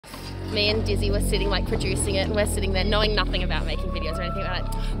me and Dizzy were sitting like producing it, and we're sitting there knowing nothing about making videos or anything. We're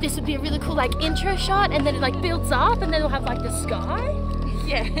like, this would be a really cool like intro shot, and then it like builds up, and then we'll have like the sky.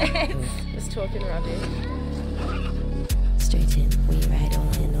 Yeah, just talking rubbish. Straight in, we ride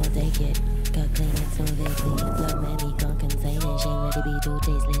all in, all day get. Got clean it so they clean. Love money can't contain it. She ain't ready be too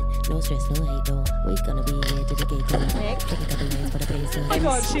tasteless. No stress, no hate though. We gonna be here to the gate. Take a couple days for the place. Oh my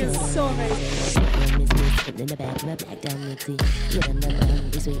god, she is so amazing. In the back, my black down mixy. Yeah, I'm not done.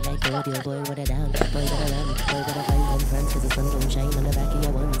 Be sweet like audio, boy, what a down. Boy, gotta run. Boy, gotta find one front. Cause the sun don't shine on the back of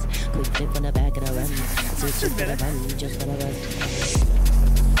your ones. Quick flip on the back and I run. Switch to the run, just gonna run.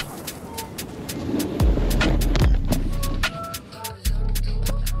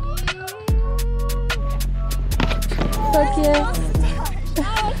 Fuck yeah.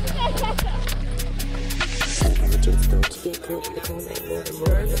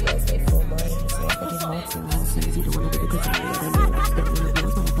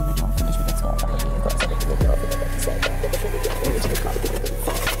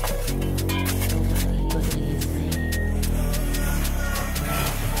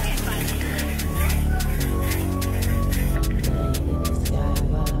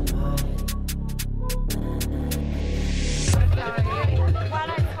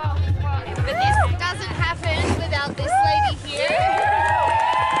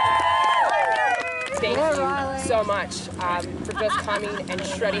 So much for just coming and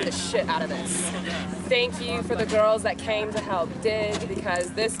shredding the shit out of this. Thank you for the girls that came to help dig,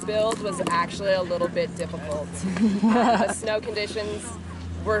 because this build was actually a little bit difficult. The snow conditions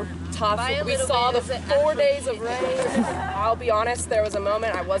were tough. We saw the 4 days of rain. I'll be honest, there was a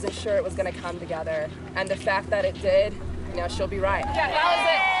moment I wasn't sure it was going to come together, and the fact that it did, you know, she'll be right. Yeah, that was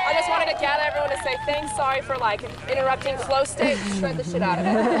it. I just wanted to gather everyone to say thanks, sorry for like interrupting flow state, shred the shit out of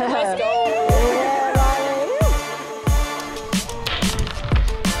it. Let's go.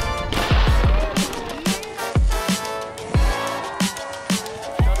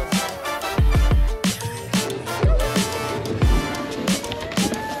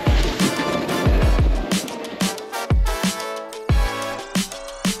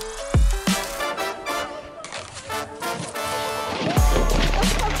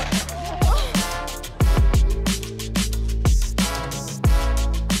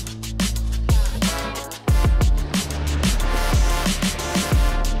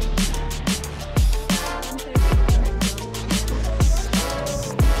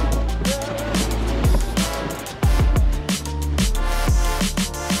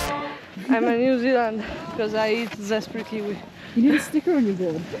 I'm in New Zealand because I eat Zespri kiwi. You need a sticker on your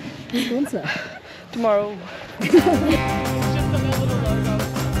board. Which one's that? Tomorrow.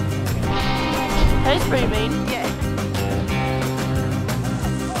 That's pretty mean. Yeah.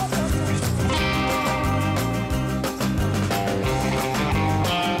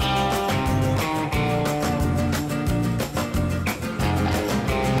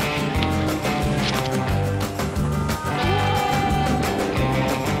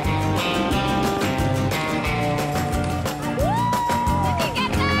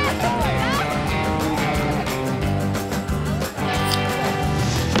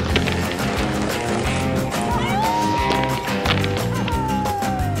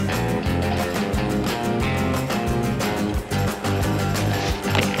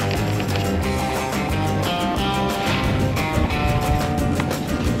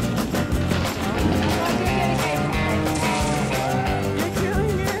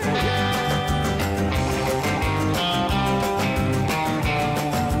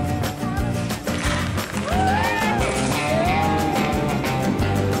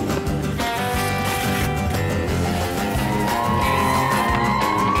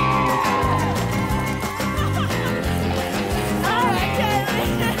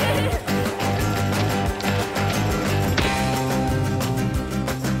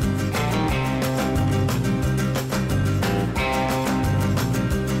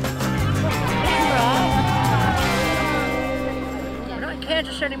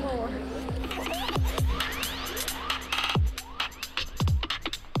 Kansas anymore.